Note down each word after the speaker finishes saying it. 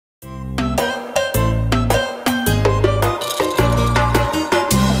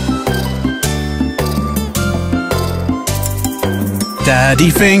Daddy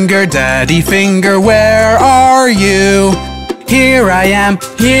finger, where are you? Here I am,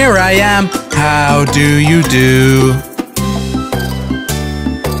 how do you do?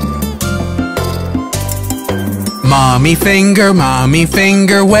 Mommy finger,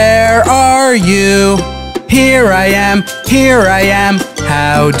 where are you? Here I am,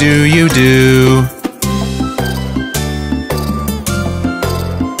 how do you do?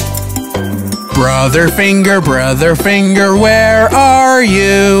 Brother finger, where are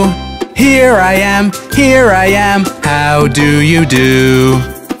you? Here I am, how do you do?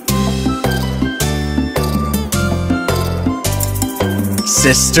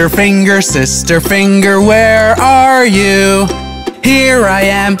 Sister finger, where are you? Here I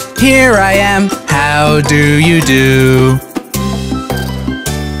am, how do you do?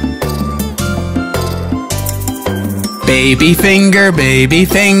 Baby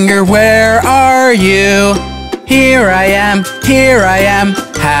finger, where are you? Here I am,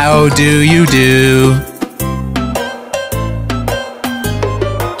 how do you do?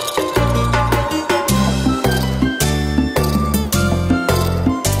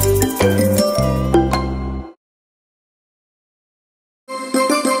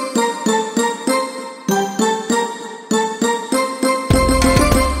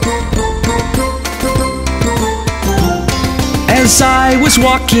 As I was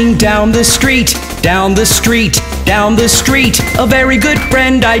walking down the street, a very good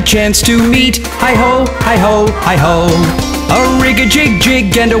friend I chanced to meet. Hi-ho, hi-ho, hi-ho. A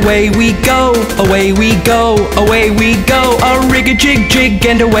rig-a-jig-jig and away we go, away we go, away we go. A rig-a-jig-jig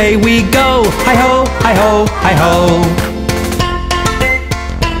and away we go. Hi-ho, hi-ho, hi-ho.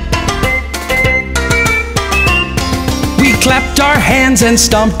 We clapped our hands and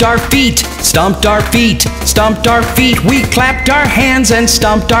stomped our feet, stomped our feet, stomped our feet. We clapped our hands and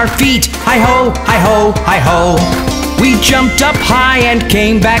stomped our feet. Hi-ho, hi-ho, hi-ho. We jumped up high and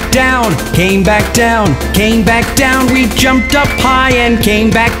came back down, came back down, came back down. We jumped up high and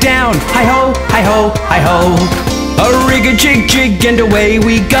came back down. Hi-ho, hi-ho, hi-ho. A rig-a-jig-jig and away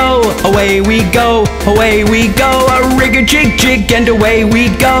we go, away we go, away we go. A rig-a-jig-jig and away we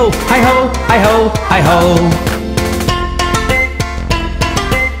go. Hi-ho, hi-ho, hi-ho.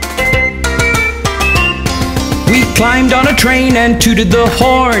 We climbed on a train and tooted the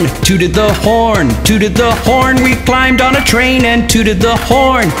horn, tooted the horn, tooted the horn. We climbed on a train and tooted the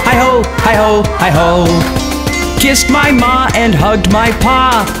horn. Hi-ho, hi-ho, hi-ho. Kissed my ma and hugged my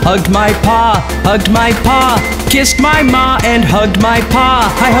pa, hugged my pa, hugged my pa. Kissed my ma and hugged my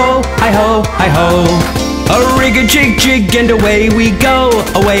pa. Hi-ho, hi-ho, hi-ho. A rig-a-jig-jig and away we go,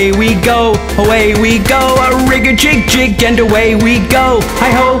 away we go, away we go. A rig-a-jig-jig and away we go.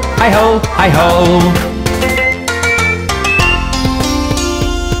 Hi-ho, hi-ho, hi-ho.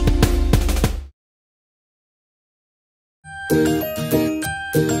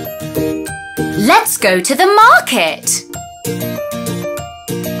 Let's go to the market.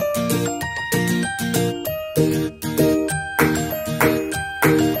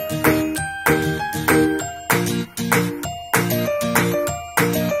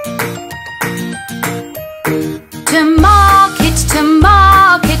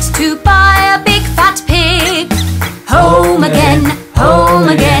 To buy a big fat pig. Home again,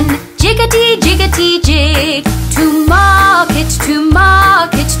 jiggity, jiggity, jig. To market, to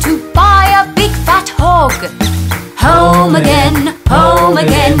buy a big fat hog. Home again,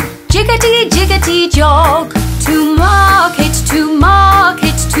 jiggity, jiggity, jog. To market, to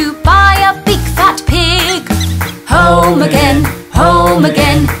buy a big fat pig. Home again,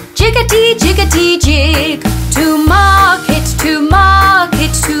 jiggity, jiggity, jig. To market, to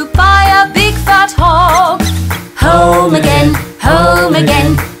buy a big fat hog. Home again,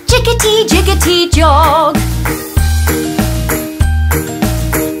 jiggity, jiggity, jog.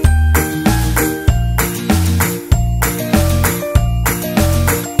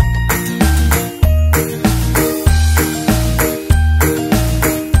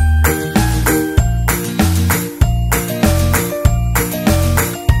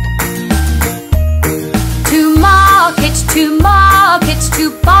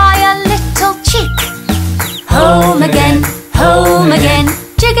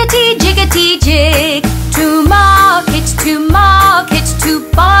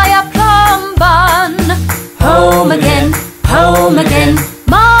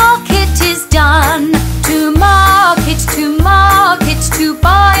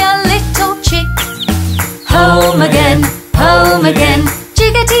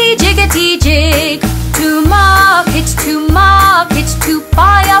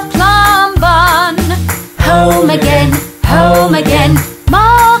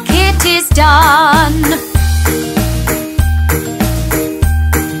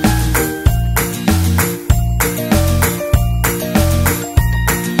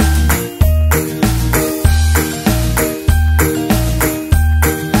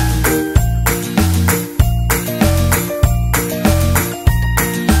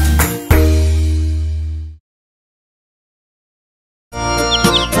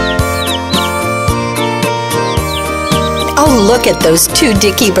 Oh, look at those two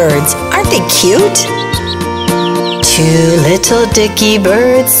dicky birds. Aren't they cute? Two little dicky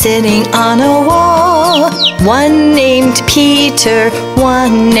birds sitting on a wall. One named Peter,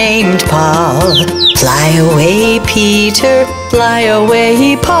 one named Paul. Fly away, Peter, fly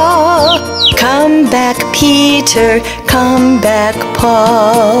away, Paul. Come back, Peter, come back,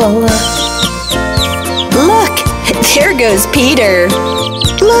 Paul. Look, there goes Peter.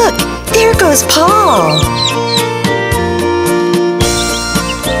 Look, there goes Paul.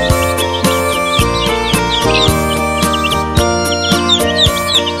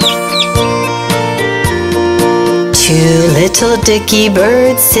 Two little dicky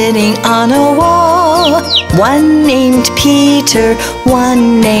birds sitting on a wall. One named Peter,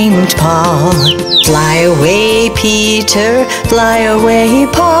 one named Paul. Fly away, Peter, fly away,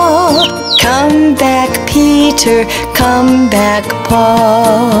 Paul. Come back, Peter, come back,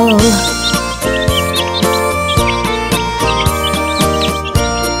 Paul.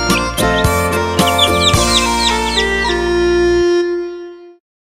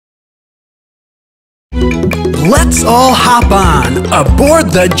 Let's all hop on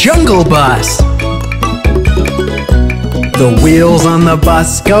aboard the Jungle Bus. The wheels on the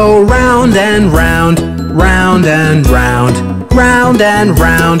bus go round and round, round and round, round and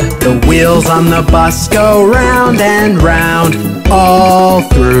round. The wheels on the bus go round and round, all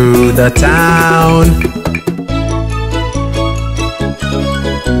through the town.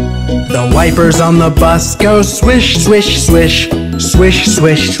 The wipers on the bus go swish, swish, swish, swish,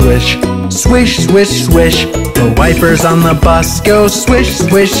 swish, swish, swish, swish, swish. The wipers on the bus go swish,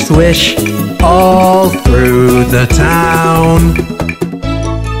 swish, swish, all through the town.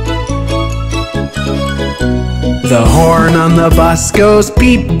 The horn on the bus goes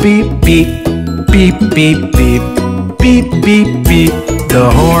beep, beep, beep, beep, beep, beep, beep, beep, beep. The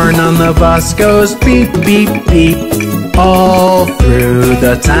horn on the bus goes beep, beep, beep, all through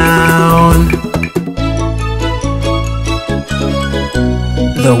the town.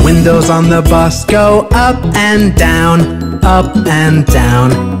 The windows on the bus go up and down, up and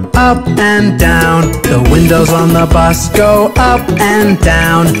down, up and down. The windows on the bus go up and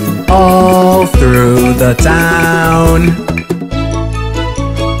down, all through the town.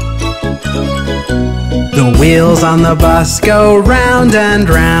 The wheels on the bus go round and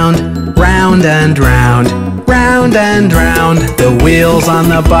round, round and round, round and round. The wheels on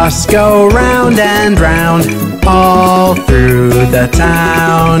the bus go round and round, all through the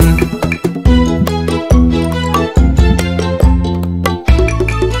town.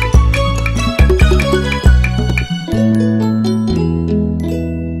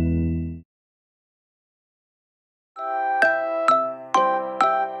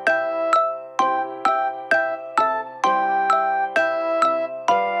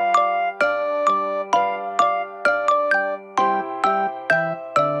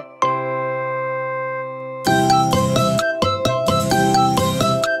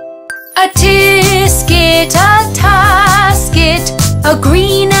 A tisket, a tasket, a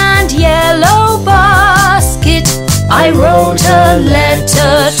green and yellow basket. I wrote a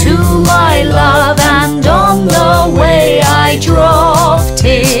letter to my love, and on the way I dropped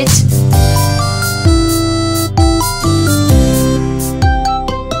it.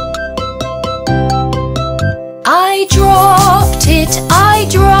 I dropped it, I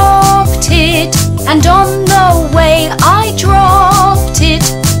dropped it, and on the way I dropped it.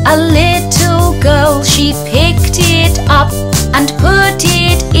 A little girl, she picked it up and put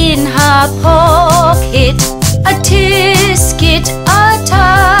it in her pocket. A tisket, a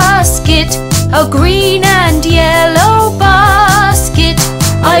tasket, a green and yellow basket.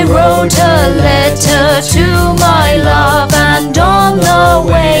 I wrote a letter to my love, and on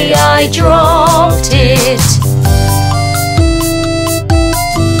the way I dropped it.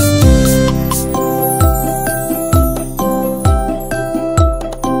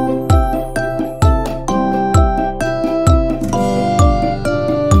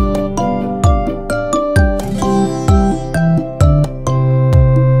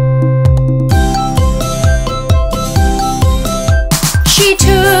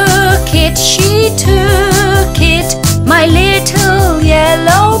 She took it, my little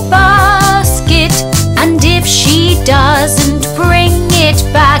yellow basket. And if she doesn't bring it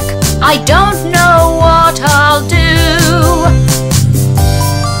back, I don't know what I'll do.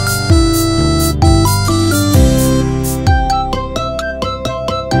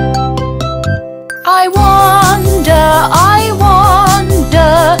 I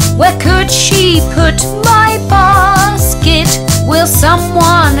wonder, where could she put my basket? Will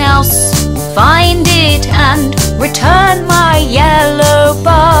someone else find it and return my yellow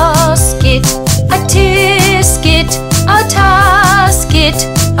basket? A tisket, a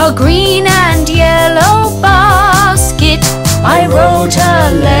a green and yellow basket. I wrote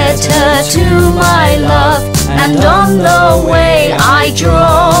a letter to my love, and on the way I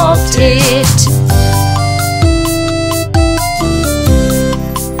dropped it.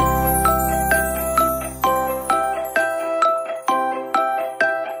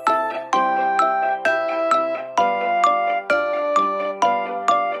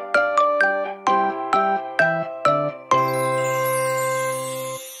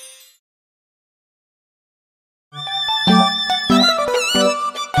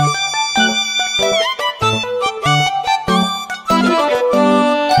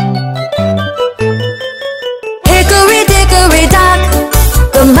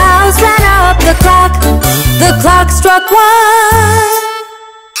 The clock struck one.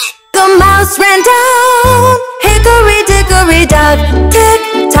 The mouse ran down. Hickory dickory dock.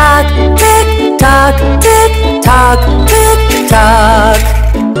 Tick tock, tick tock, tick tock, tick tock.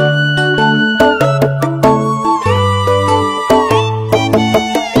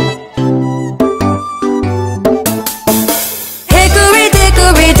 Hickory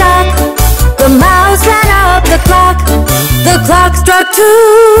dickory dock. The mouse ran up the clock. The clock struck two.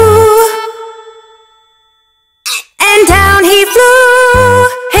 And down he flew.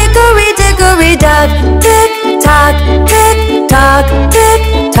 Hickory dickory dock. Tick tock, tick tock,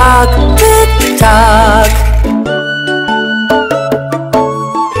 tick tock, tick tock.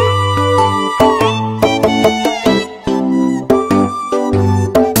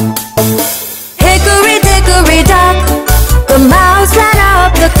 Hickory dickory dock. The mouse ran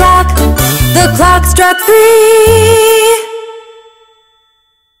up the clock. The clock struck three.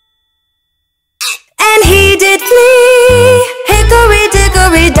 And he did flee. Hickory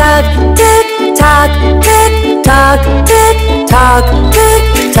dickory dock. Tick tock, tick tock, tick tock,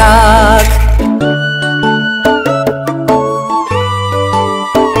 tick tock.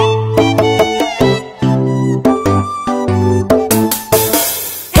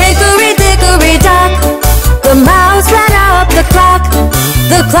 Hickory dickory dock. The mouse ran up the clock.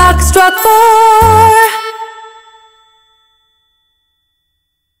 The clock struck four.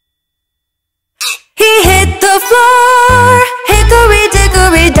 He hit the floor. Hickory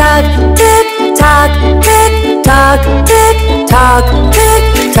dickory dock. Tick tock, tick tock, tick tock,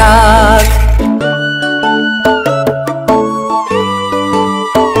 tick tock.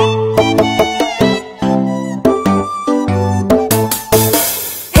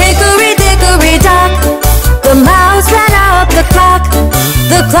 Hickory dickory dock. The mouse ran up the clock.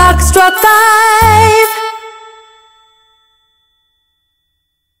 The clock struck five.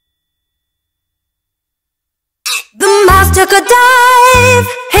 The mouse took a dive.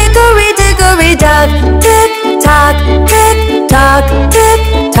 Hickory dickory dock. Tick tock, tick tock, tick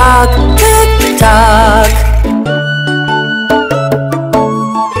tock, tick tock.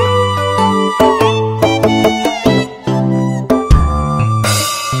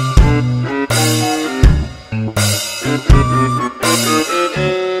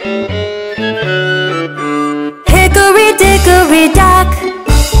 Hickory dickory dock.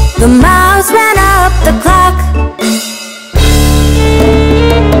 The mouse ran up the clock.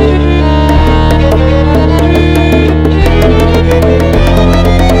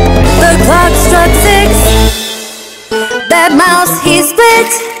 The clock struck six. That mouse he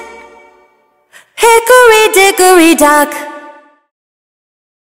split. Hickory dickory dock.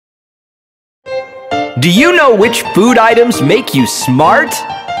 Do you know which food items make you smart?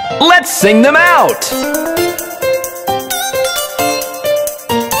 Let's sing them out!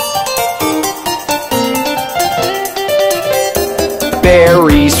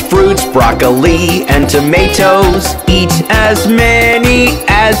 Berries, fruits, broccoli, and tomatoes. Eat as many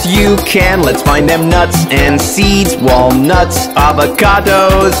as you can. Let's find them nuts and seeds, walnuts,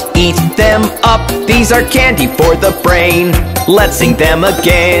 avocados. Eat them up, these are candy for the brain. Let's sing them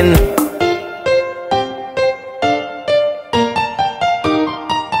again.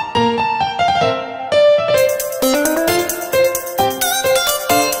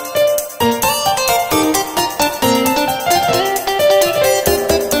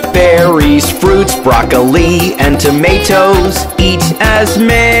 Berries, fruits, broccoli, and tomatoes. Eat as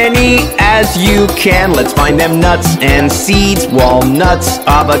many as you can. Let's find them nuts and seeds, walnuts,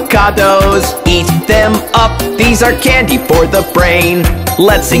 avocados. Eat them up, these are candy for the brain.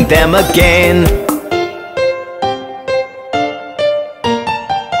 Let's sing them again.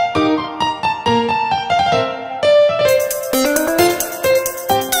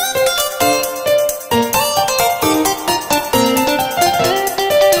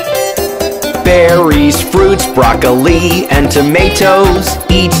 Berries, fruits, broccoli and tomatoes.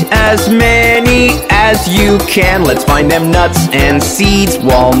 Eat as many as you can. Let's find them nuts and seeds,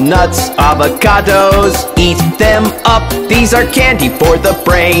 walnuts, avocados. Eat them up, these are candy for the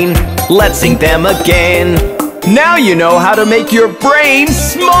brain. Let's sing them again. Now you know how to make your brain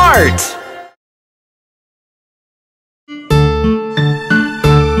smart!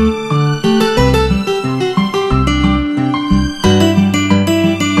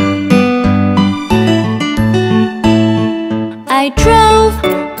 I drove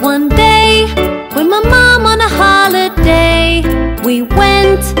one day with my mom on a holiday. We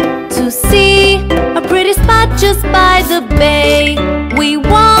went to see a pretty spot just by the bay. We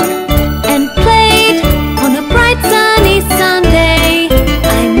walked and played on a bright sunny Sunday.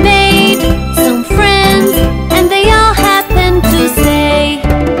 I made some friends and they all happened to say,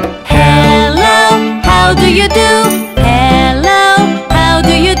 "Hello, how do you do? Hello, how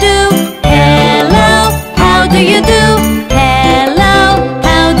do you do? Hello, how do you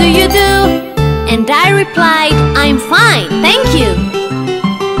do? And I replied, "I'm fine, thank you."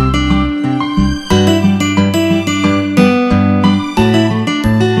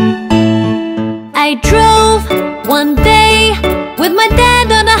 I drove one day with my dad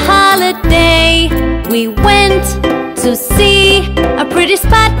on a holiday. We went to see a pretty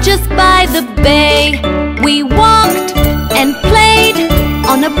spot just by the bay. We walked and played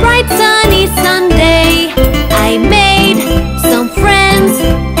on a bright sunny Sunday. I made some friends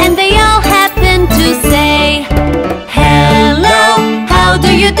and they all happened to say, "Hello, how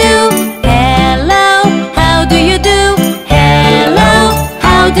do you do? Hello, how do you do? Hello,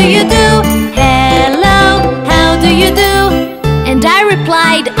 how do you do? Hello, how do you do?" And I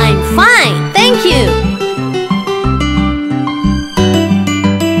replied, "I'm fine, thank you."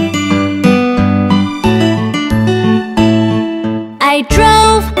 I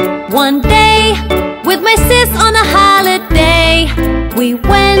drove one day with my sis on a holiday. We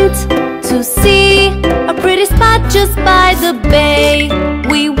went to see a pretty spot just by the bay.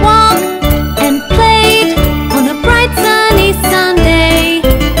 We walked and played on a bright sunny Sunday.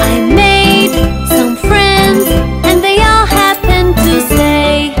 I made some friends and they all happened to say,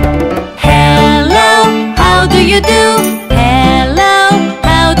 "Hello, how do you do? Hello,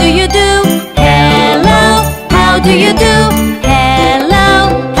 how do you do? Hello, how do you do? Hello,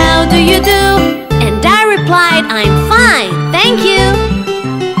 how do you do?" And I replied, "I'm fine, thank you."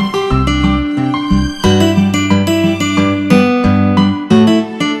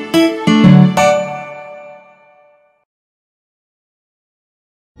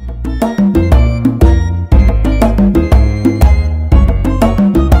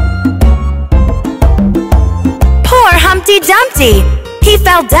 Poor Humpty Dumpty! He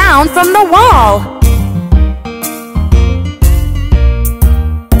fell down from the wall.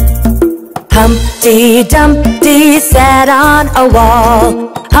 Humpty Dumpty sat on a wall.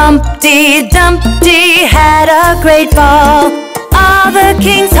 Humpty Dumpty had a great fall. All the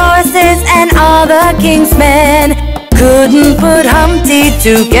king's horses and all the king's men couldn't put Humpty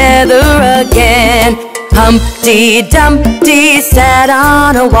together again. Humpty Dumpty sat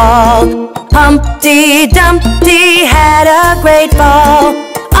on a wall. Humpty Dumpty had a great fall.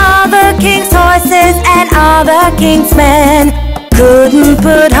 All the king's horses and all the king's men couldn't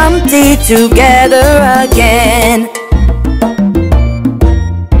put Humpty together again.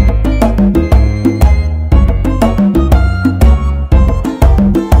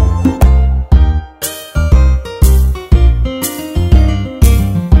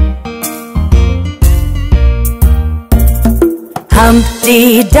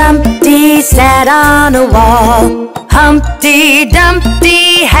 Humpty Dumpty sat on a wall. Humpty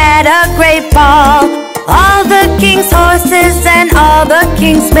Dumpty had a great fall. All the king's horses and all the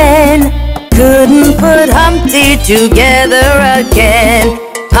king's men couldn't put Humpty together again.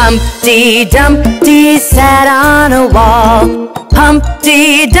 Humpty Dumpty sat on a wall.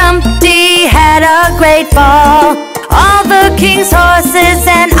 Humpty Dumpty had a great fall. All the king's horses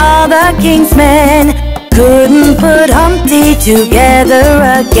and all the king's men couldn't put Humpty together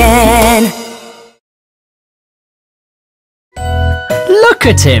again. Look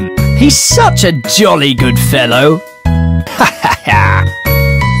at him! He's such a jolly good fellow! Ha ha ha!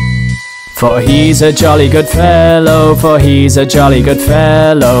 For he's a jolly good fellow, for he's a jolly good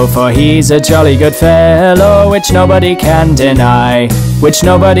fellow, for he's a jolly good fellow, which nobody can deny, which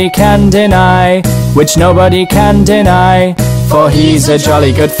nobody can deny, which nobody can deny. For he's a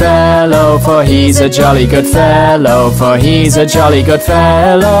jolly good fellow, for he's a jolly good fellow, for he's a jolly good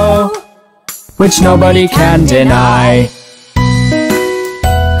fellow, which nobody can deny.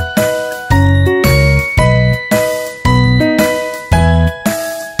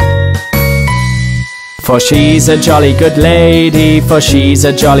 For she's a jolly good lady, for she's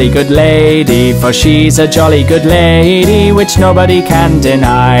a jolly good lady, for she's a jolly good lady, which nobody can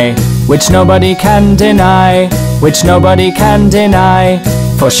deny, which nobody can deny, which nobody can deny.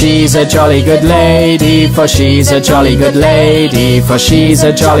 For she's a jolly good lady, for she's a jolly good lady, for she's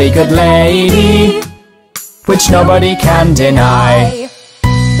a jolly good lady, which nobody can deny.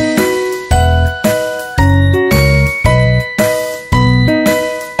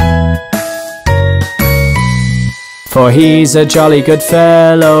 For he's a jolly good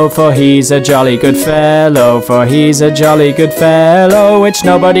fellow, for he's a jolly good fellow, for he's a jolly good fellow, which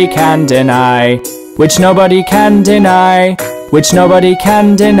nobody can deny, which nobody can deny, which nobody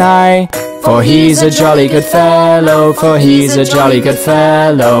can deny. For he's a jolly good fellow, for he's a jolly good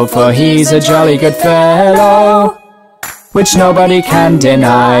fellow, for he's a jolly good fellow, which nobody can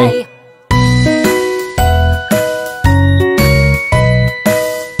deny.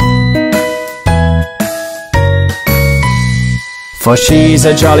 For she's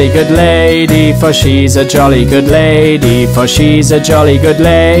a jolly good lady, for she's a jolly good lady, for she's a jolly good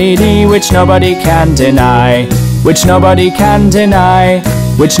lady, which nobody can deny, which nobody can deny,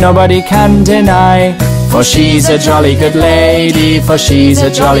 which nobody can deny. For she's a jolly good lady, for she's a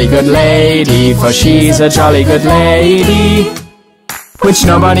jolly good lady, for she's a jolly good lady, which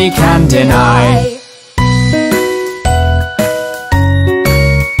nobody can deny.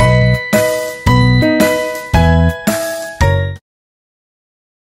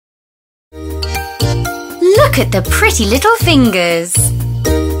 Look at the pretty little fingers.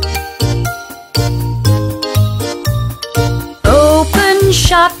 Open,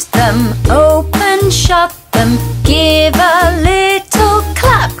 shut them, give a little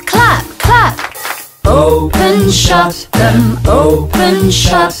clap, clap, clap. Open, shut them,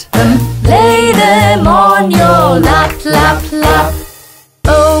 lay them on your lap, lap, lap.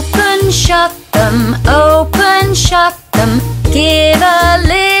 Open, shut them, give a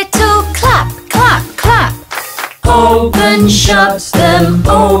little clap, clap, clap. Open, shut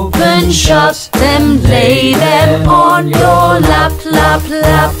them, lay them on your lap, lap,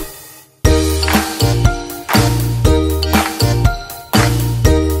 lap.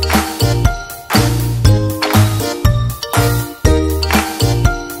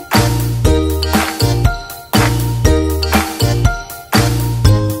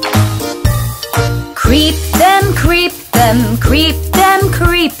 Creep them, creep them, creep them,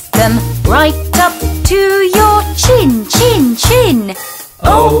 creep them, right up to your chin, chin, chin.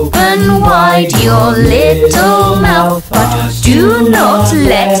 Open wide your little mouth, but do not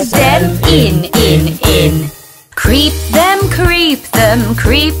let them in, in, in. Creep them, creep them,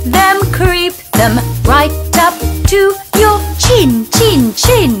 creep them, creep them, right up to your chin, chin,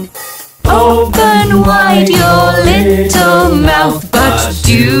 chin. Open wide your little mouth, but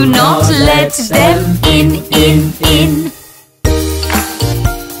do not let them in, in, in.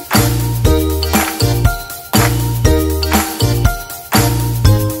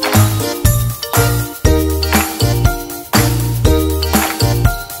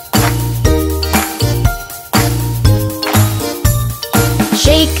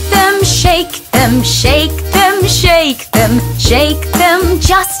 Shake them, shake them, shake them, shake them, shake them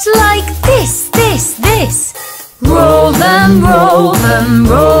just like this, this, this. Roll them, roll them,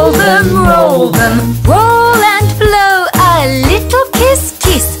 roll them, roll them, roll and blow a little kiss,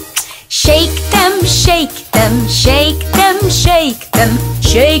 kiss. Shake them, shake them, shake them, shake them,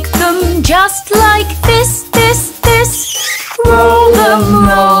 shake them just like this, this, this. Roll them,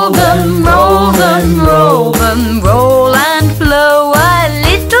 roll them, roll them, roll them, roll and blow a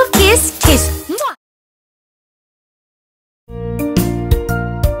little kiss, kiss.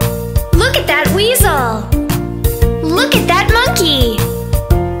 Look at that weasel! Look at that monkey!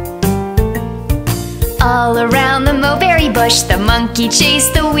 All around the mulberry bush, the monkey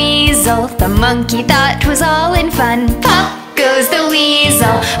chased the weasel. The monkey thought 'twas all in fun. Pop goes the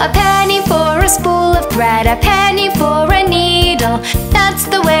weasel. A penny for a spool of thread, a penny for a needle. That's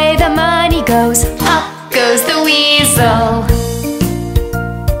the way the money goes. Pop goes the weasel.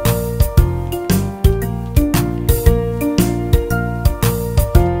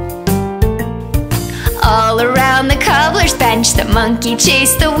 All around the cobbler's bench, the monkey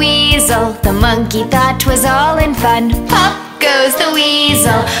chased the weasel. The monkey thought 'twas all in fun. Pop goes the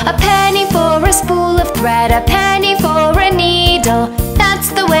weasel. A penny for a spool of thread, a penny for a needle. That's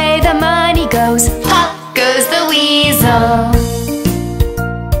the way the money goes. Pop goes the weasel.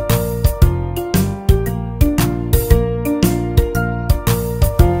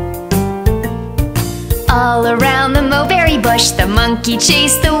 All around the mulberry bush, the monkey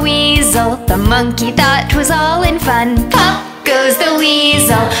chased the weasel. The monkey thought 'twas all in fun. Pop goes the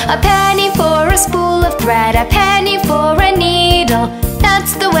weasel. A penny for a spool of thread, a penny for a needle.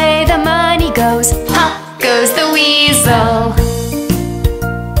 That's the way the money goes. Pop goes the weasel.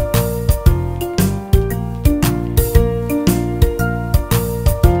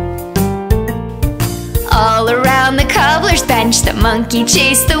 All around the cobbler's bench, the monkey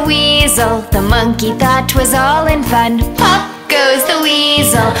chased the weasel. The monkey thought 'twas all in fun. Pop goes the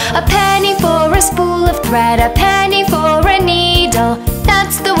weasel. A penny for a spool of thread, a penny for a needle.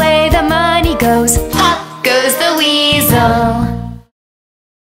 That's the way the money goes. Pop goes the weasel.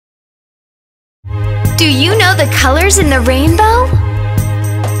 Do you know the colors in the rainbow?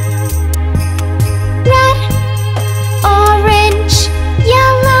 Red, orange,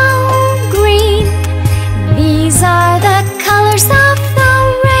 yellow, green. These are the colors of the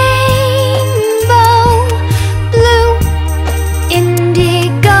rainbow. Blue,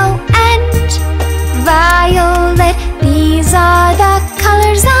 indigo, and violet. These are the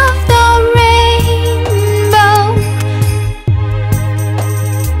colors of the rainbow.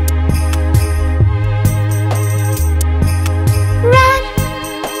 Red,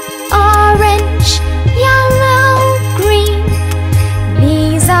 orange, yellow, green.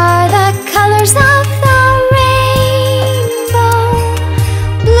 These are the colors of the rainbow.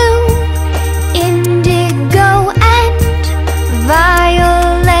 Blue, indigo, and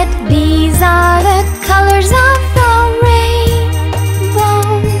violet. These are the colors of the rainbow.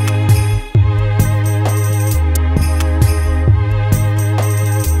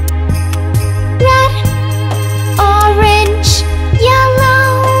 Red, orange, yellow,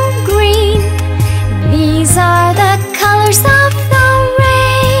 green. These are the colors of the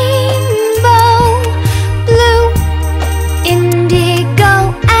rainbow. Blue, indigo,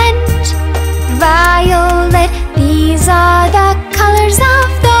 and violet. These are the colors of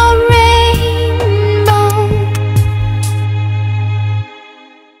the rainbow.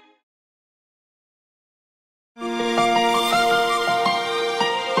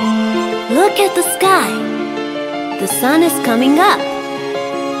 Look at the sky. The sun is coming up.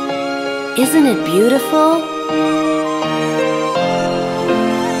 Isn't it beautiful?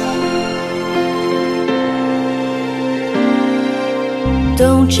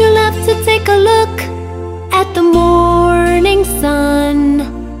 Don't you love to take a look at the morning sun,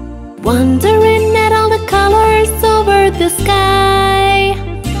 wondering at all the colors over the sky?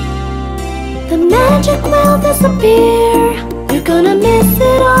 The magic will disappear. You're gonna miss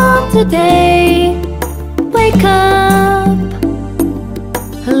it all today. Wake up,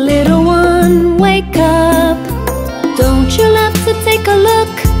 little one, wake up. Don't you love to take a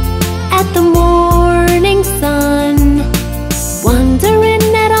look at the morning sun, wondering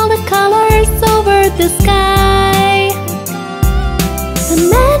at all the colors over the sky? The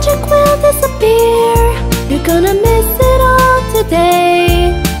magic will disappear. You're gonna miss it all today.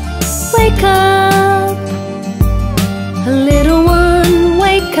 Wake up, little one,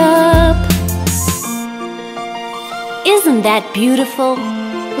 wake up. Isn't that beautiful?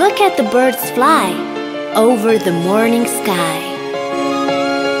 Look at the birds fly over the morning sky.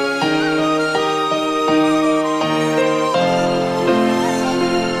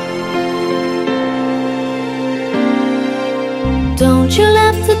 Don't you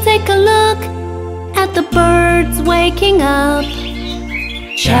love to take a look at the birds waking up,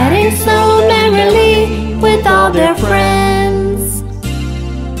 chatting so merrily with all their friends?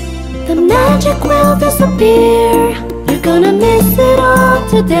 The magic will disappear. You're gonna miss it all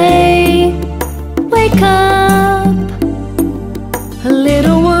today. Wake up,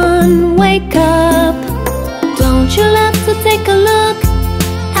 little one, wake up. Don't you love to take a look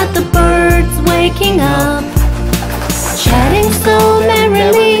at the birds waking up, chatting so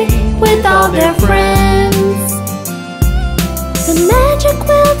merrily with all their friends? The magic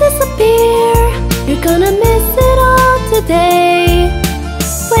will disappear. You're gonna miss it all today.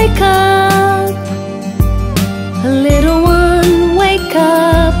 Wake up, little one, wake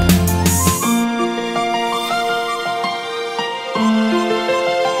up.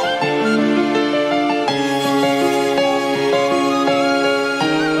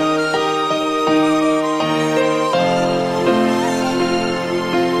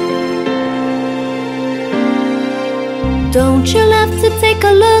 Don't you love to take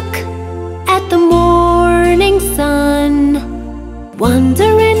a look at the morning sun,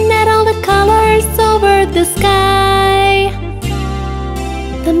 wondering at all the colors over the sky?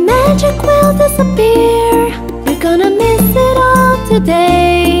 The magic will disappear. You're gonna miss it all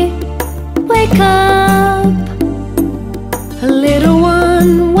today. Wake up, little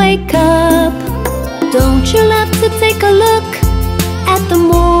one, wake up. Don't you love to take a look at the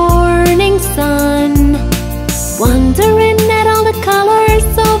morning sun, wondering at all the colors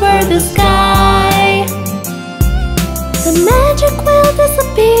over the sky?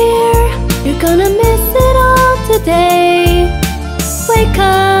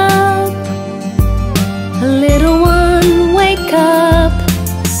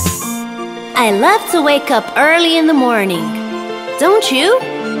 I love to wake up early in the morning. Don't you?